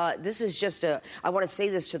is just I want to say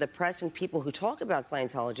this to the press and people who talk about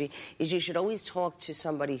Scientology, is you should always talk to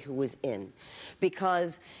somebody who was in,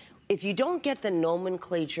 because if you don't get the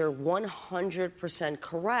nomenclature 100%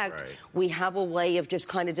 correct, we have a way of just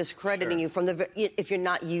kind of discrediting you from if you're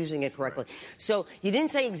not using it correctly. So you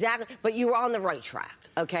didn't say exactly, but you were on the right track.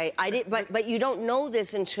 Okay, but you don't know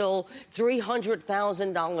this until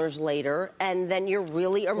 $300,000 later, and then you're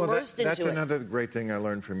really immersed into it. That's another great thing I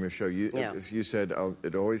learned from your show. You said,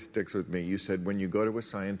 it always sticks with me. You said when you go to a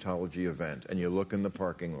Scientology event and you look in the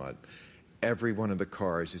parking lot, every one of the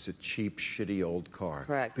cars is a cheap, shitty old car.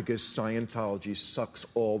 Correct. Because Scientology sucks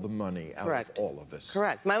all the money out of all of us.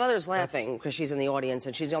 Correct. My mother's laughing because she's in the audience,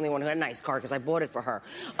 and she's the only one who had a nice car because I bought it for her.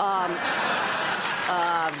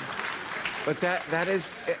 But that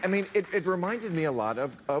is, I mean, it reminded me a lot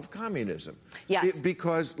of communism. Yes.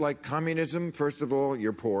 Because, like, communism, first of all,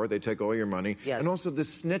 you're poor, they take all your money. Yes. And also the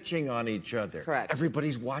snitching on each other. Correct.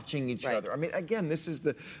 Everybody's watching each other. I mean, again, this is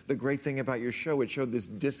the great thing about your show. It showed this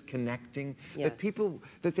disconnecting. Yes.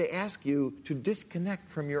 That they ask you to disconnect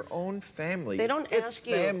from your own family. They don't ask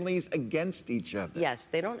you. It's families against each other. Yes,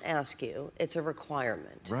 they don't ask you. It's a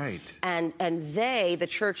requirement. Right. And the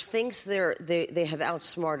church, thinks they have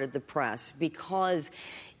outsmarted the press, because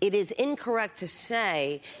it is incorrect to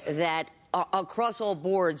say that across all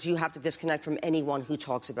boards, you have to disconnect from anyone who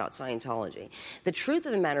talks about Scientology. The truth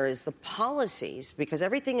of the matter is the policies, because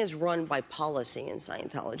everything is run by policy in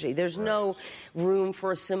Scientology. There's no room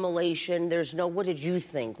for assimilation. There's no, what did you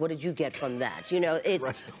think? What did you get from that? It's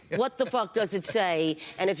what the fuck does it say?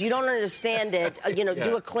 And if you don't understand it,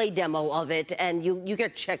 do a clay demo of it, and you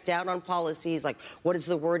get checked out on policies like, what does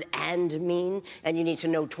the word "and" mean? And you need to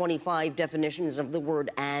know 25 definitions of the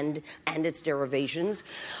word "and" its derivations.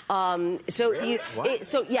 So really?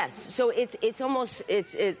 It's almost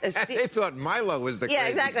it's. They thought Milo was the crazy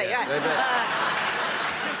exactly. guy.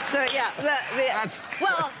 Right. So yeah,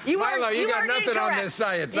 well, you Milo, weren't. you got nothing incorrect. on this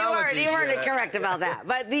Scientology. You weren't incorrect about that.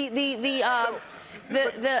 But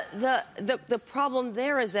the problem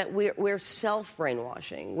there is that we're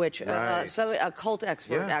self-brainwashing, which so a cult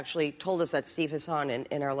expert actually told us that, Steve Hassan,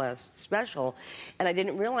 in our last special, and I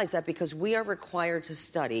didn't realize that because we are required to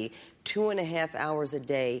study 2.5 hours a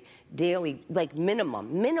day daily, like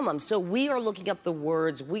minimum. So we are looking up the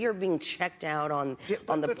words. We are being checked out on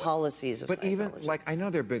the policies of Scientology. But even, like, I know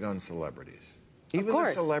they're big on celebrities. Even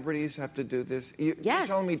the celebrities have to do this? You're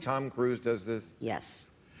telling me Tom Cruise does this? Yes.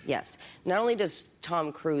 Not only does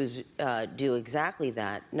Tom Cruise do exactly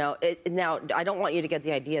that. Now, I don't want you to get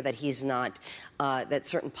the idea that he's not, that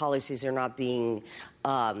certain policies are not being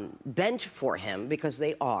bent for him, because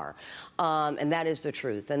they are. And that is the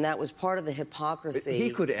truth. And that was part of the hypocrisy. He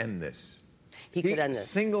could end this. He could end this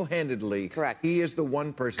single-handedly. Correct. He is the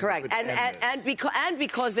one person. Correct. Who could end this. And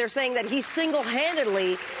because they're saying that he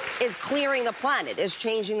single-handedly is clearing the planet, is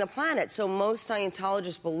changing the planet. So most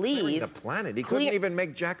Scientologists believe clearing the planet. He couldn't even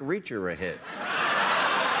make Jack Reacher a hit.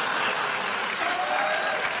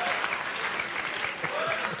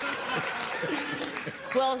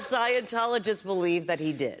 Well, Scientologists believe that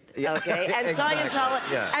he did, okay? And,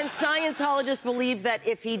 exactly. and Scientologists believe that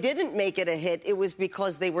if he didn't make it a hit, it was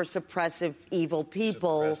because they were suppressive, evil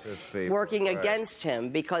people working against him,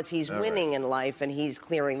 because he's winning in life and he's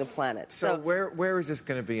clearing the planet. So where is this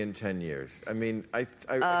going to be in 10 years? I mean,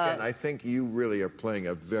 again, I think you really are playing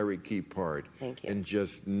a very key part. Thank you. And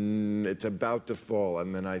just, it's about to fall,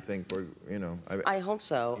 and then I think we're, I hope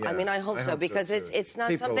so. Yeah, I mean, I hope so, because it's not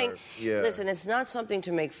people something, listen, it's not something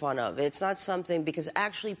to make fun of. It's not something, because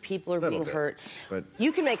actually people are being hurt. But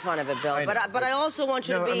you can make fun of it, Bill, but I also want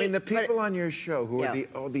you to be... I mean, the people on your show who are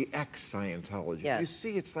the ex-Scientologists, you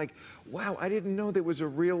see, it's like, wow, I didn't know there was a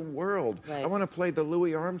real world. I want to play the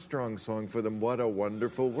Louis Armstrong song for them, What a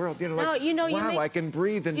Wonderful World. Wow, I can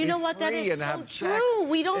breathe and be free that is and so have true. sex.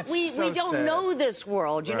 We don't know this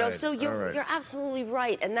world, you know, Right, so you're absolutely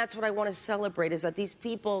right, and that's what I want to celebrate, is that these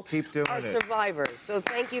people are survivors. So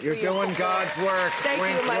thank you for You're doing God's work. Thank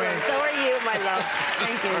you, my love. So are you, my love.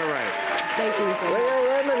 Thank you. All right. Thank you.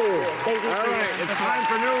 Thank you. All right, it's time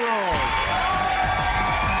for New Rules.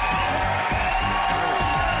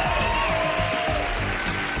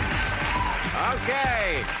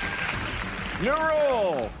 Okay. New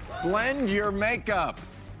rule. Blend your makeup.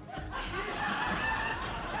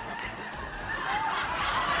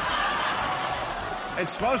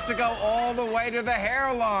 It's supposed to go all the way to the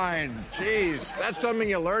hairline. Jeez, that's something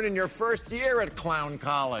you learn in your first year at clown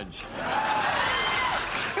college.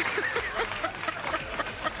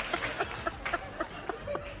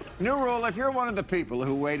 New rule, if you're one of the people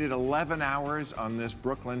who waited 11 hours on this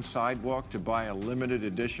Brooklyn sidewalk to buy a limited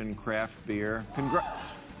edition craft beer,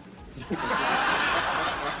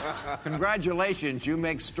 congratulations, you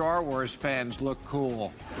make Star Wars fans look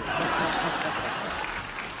cool.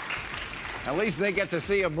 At least they get to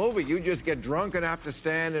see a movie. You just get drunk and have to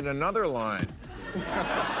stand in another line.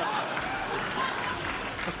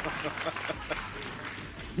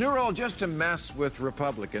 New rule, just to mess with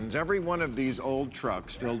Republicans, every one of these old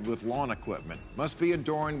trucks filled with lawn equipment must be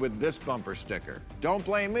adorned with this bumper sticker. Don't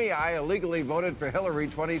blame me, I illegally voted for Hillary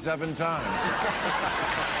 27 times.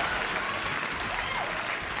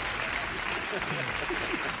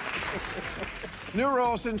 New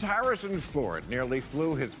rule, since Harrison Ford nearly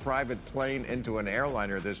flew his private plane into an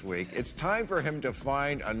airliner this week, it's time for him to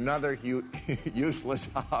find another useless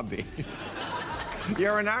hobby.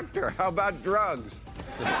 You're an actor. How about drugs?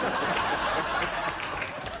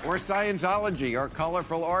 Or Scientology, or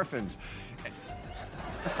colorful orphans.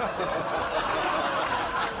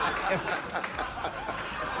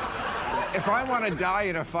 If I want to die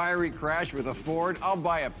in a fiery crash with a Ford, I'll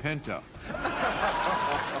buy a Pinto.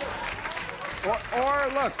 Or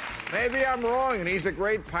look, maybe I'm wrong and he's a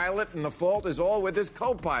great pilot and the fault is all with his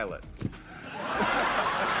co-pilot.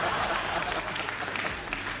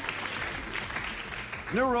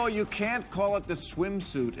 New rule, you can't call it the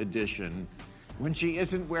swimsuit edition when she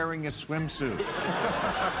isn't wearing a swimsuit.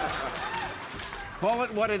 Call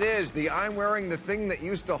it what it is, the I'm wearing the thing that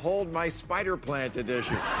used to hold my spider plant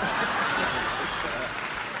edition.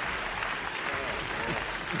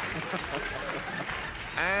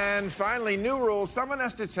 And finally, new rule, someone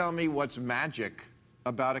has to tell me what's magic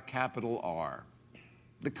about a capital R.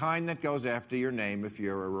 The kind that goes after your name if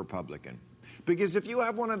you're a Republican. Because if you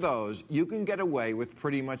have one of those, you can get away with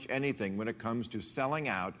pretty much anything when it comes to selling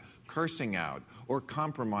out, cursing out, or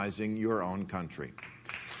compromising your own country.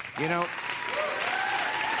 You know,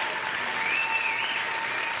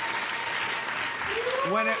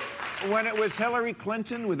 When it was Hillary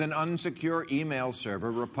Clinton with an unsecure email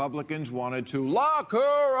server, Republicans wanted to lock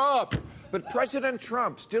her up. But President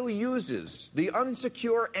Trump still uses the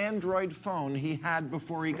unsecure Android phone he had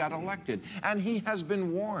before he got elected. And he has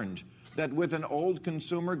been warned that with an old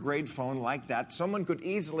consumer-grade phone like that, someone could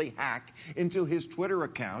easily hack into his Twitter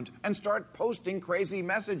account and start posting crazy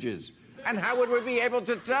messages. And how would we be able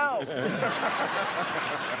to tell?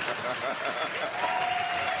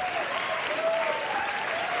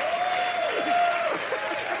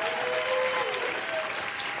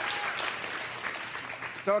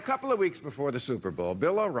 So a couple of weeks before the Super Bowl,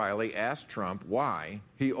 Bill O'Reilly asked Trump why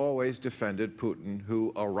he always defended Putin,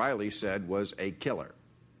 who O'Reilly said was a killer.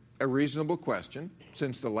 A reasonable question,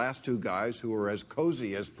 since the last two guys who were as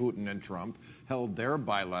cozy as Putin and Trump held their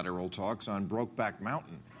bilateral talks on Brokeback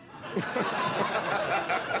Mountain.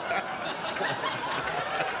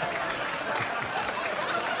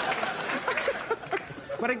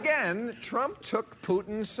 But again, Trump took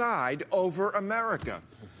Putin's side over America,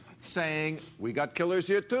 saying, we got killers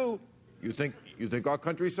here too. You think our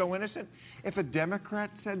country's so innocent? If a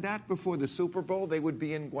Democrat said that before the Super Bowl, they would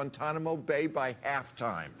be in Guantanamo Bay by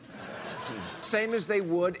halftime. Same as they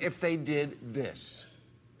would if they did this.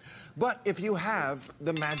 But if you have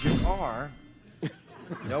the magic R,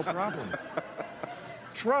 no problem.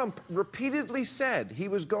 Trump repeatedly said he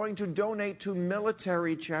was going to donate to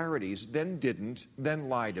military charities, then didn't, then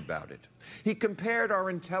lied about it. He compared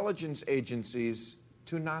our intelligence agencies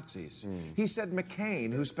to Nazis. He said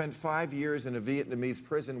McCain, who spent 5 years in a Vietnamese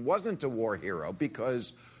prison, wasn't a war hero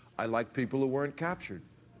because I like people who weren't captured.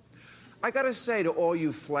 I gotta say to all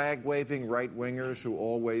you flag-waving right-wingers who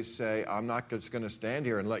always say, I'm not just gonna stand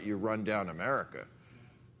here and let you run down America,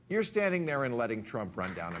 you're standing there and letting Trump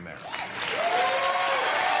run down America.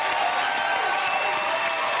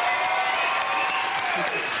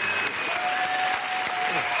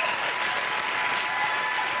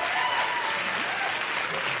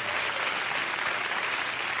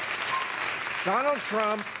 Donald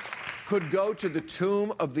Trump could go to the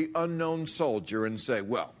tomb of the unknown soldier and say,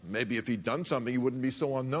 well, maybe if he'd done something, he wouldn't be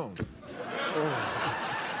so unknown.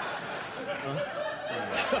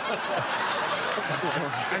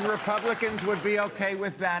 And Republicans would be okay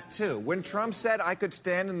with that, too. When Trump said I could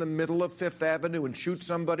stand in the middle of Fifth Avenue and shoot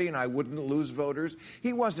somebody and I wouldn't lose voters,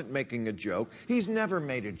 he wasn't making a joke. He's never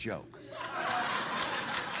made a joke.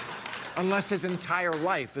 Unless his entire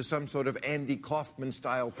life is some sort of Andy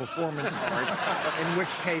Kaufman-style performance art, in which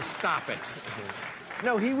case, stop it.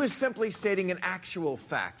 No, he was simply stating an actual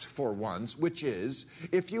fact for once, which is,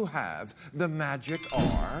 if you have the magic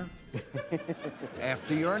R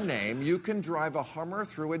after your name, you can drive a Hummer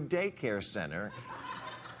through a daycare center,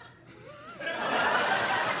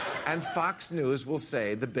 and Fox News will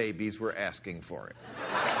say the babies were asking for it.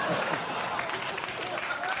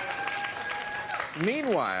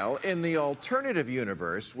 Meanwhile, in the alternative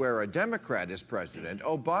universe where a Democrat is president,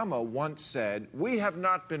 Obama once said, we have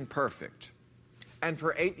not been perfect. And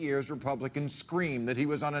for 8 years, Republicans screamed that he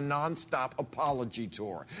was on a nonstop apology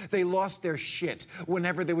tour. They lost their shit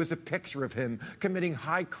whenever there was a picture of him committing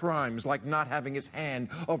high crimes like not having his hand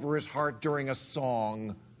over his heart during a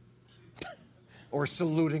song or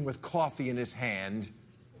saluting with coffee in his hand,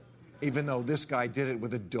 even though this guy did it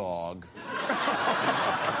with a dog.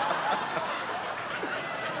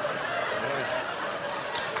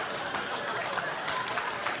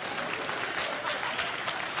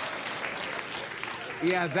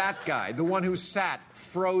 Yeah, that guy, the one who sat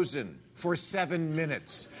frozen for 7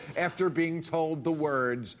 minutes after being told the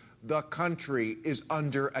words, the country is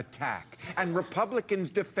under attack. And Republicans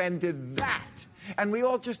defended that. And we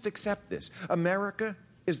all just accept this. America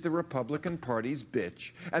is the Republican Party's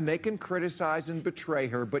bitch, and they can criticize and betray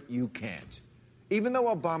her, but you can't. Even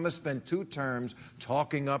though Obama spent 2 terms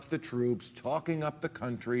talking up the troops, talking up the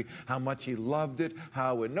country, how much he loved it,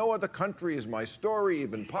 how in no other country is my story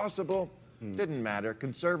even possible, didn't matter.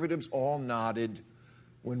 Conservatives all nodded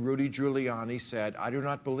when Rudy Giuliani said, I do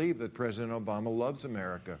not believe that President Obama loves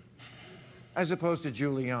America. As opposed to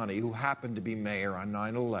Giuliani, who happened to be mayor on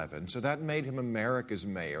 9/11, so that made him America's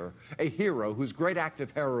mayor, a hero whose great act of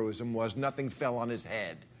heroism was nothing fell on his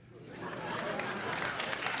head.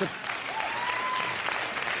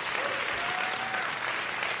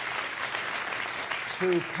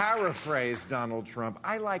 To paraphrase Donald Trump,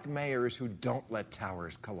 I like mayors who don't let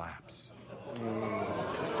towers collapse.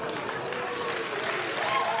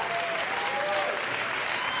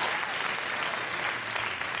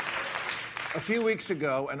 A few weeks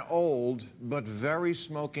ago, an old but very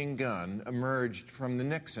smoking gun emerged from the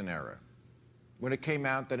Nixon era. when it came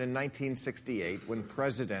out that in 1968, when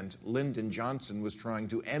President Lyndon Johnson was trying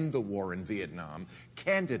to end the war in Vietnam,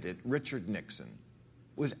 candidate Richard Nixon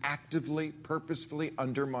was actively, purposefully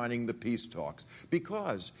undermining the peace talks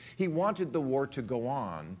because he wanted the war to go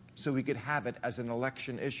on so he could have it as an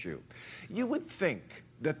election issue. You would think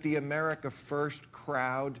that the America First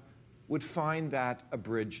crowd would find that a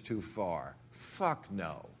bridge too far. Fuck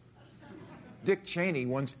no. Dick Cheney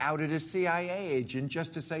once outed a CIA agent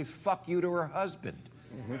just to say fuck you to her husband.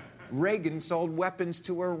 Mm-hmm. Reagan sold weapons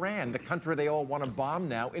to Iran, the country they all want to bomb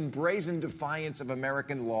now, in brazen defiance of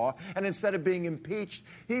American law. And instead of being impeached,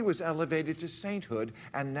 he was elevated to sainthood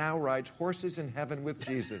and now rides horses in heaven with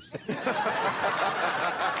Jesus.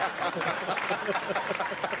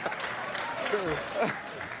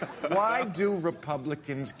 Why do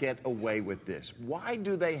Republicans get away with this? Why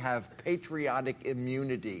do they have patriotic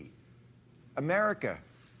immunity? America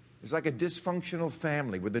is like a dysfunctional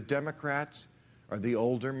family where the Democrats are the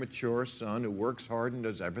older, mature son who works hard and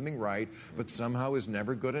does everything right, but somehow is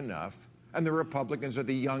never good enough. And the Republicans are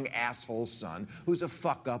the young asshole son who's a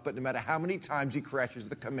fuck-up, but no matter how many times he crashes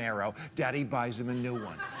the Camaro, Daddy buys him a new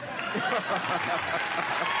one.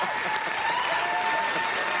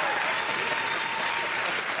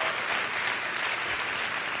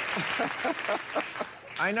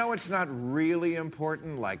 I know it's not really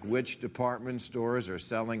important, like which department stores are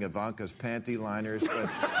selling Ivanka's panty liners, but,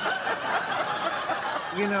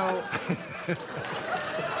 you know,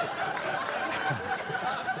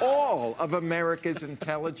 all of America's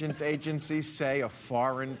intelligence agencies say a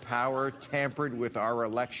foreign power tampered with our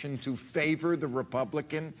election to favor the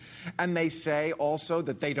Republican, and they say also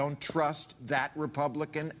that they don't trust that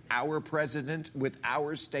Republican, our president, with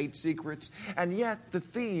our state secrets, and yet the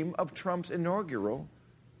theme of Trump's inaugural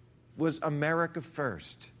was America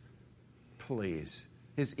First. Please.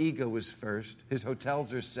 His ego is first. His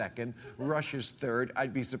hotels are second. Russia's third.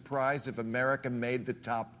 I'd be surprised if America made the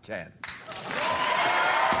top 10.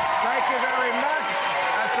 Thank you very much.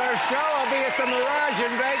 That's our show. I'll be at the Mirage in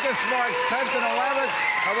Vegas March 10th and 11th.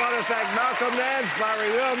 I want to thank Malcolm Nance, Larry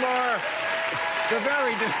Wilmore, the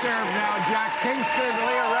very disturbed now Jack Kingston,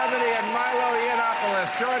 Leah Remini, and Milo Yiannopoulos.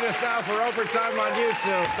 Join us now for Overtime on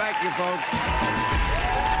YouTube. Thank you, folks.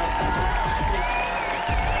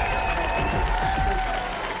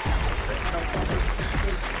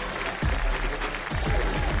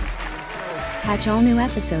 Catch all new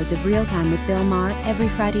episodes of Real Time with Bill Maher every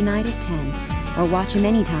Friday night at 10, or watch him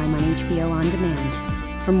anytime on HBO On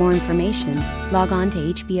Demand. For more information, log on to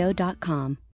HBO.com.